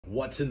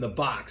what's in the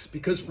box,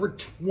 because for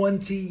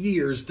 20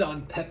 years,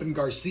 Don Pepin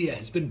Garcia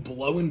has been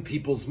blowing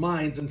people's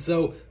minds, and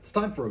so it's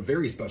time for a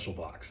very special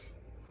box.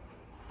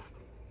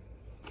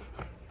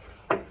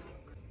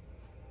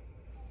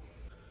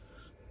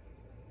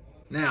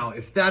 Now,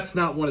 if that's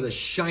not one of the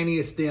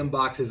shiniest damn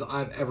boxes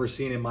I've ever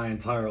seen in my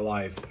entire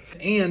life,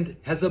 and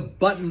has a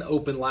button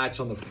open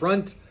latch on the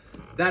front,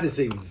 that is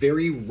a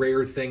very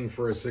rare thing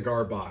for a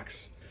cigar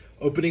box.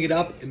 Opening it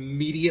up,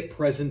 immediate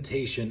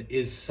presentation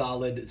is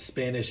solid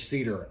Spanish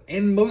cedar.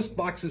 And most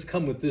boxes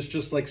come with this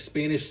just like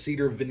Spanish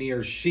cedar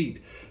veneer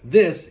sheet.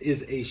 This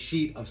is a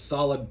sheet of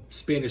solid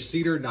Spanish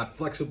cedar, not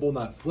flexible,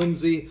 not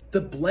flimsy.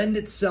 The blend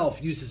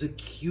itself uses a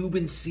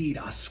Cuban seed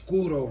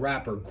oscuro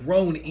wrapper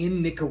grown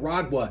in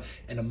Nicaragua.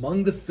 And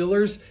among the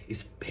fillers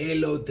is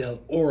pelo del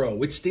oro,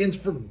 which stands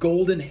for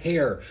golden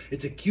hair.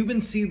 It's a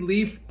Cuban seed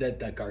leaf that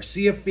the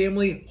Garcia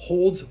family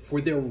holds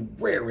for their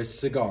rarest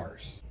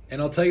cigars.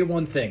 And I'll tell you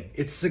one thing,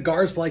 it's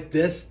cigars like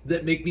this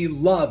that make me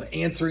love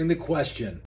answering the question,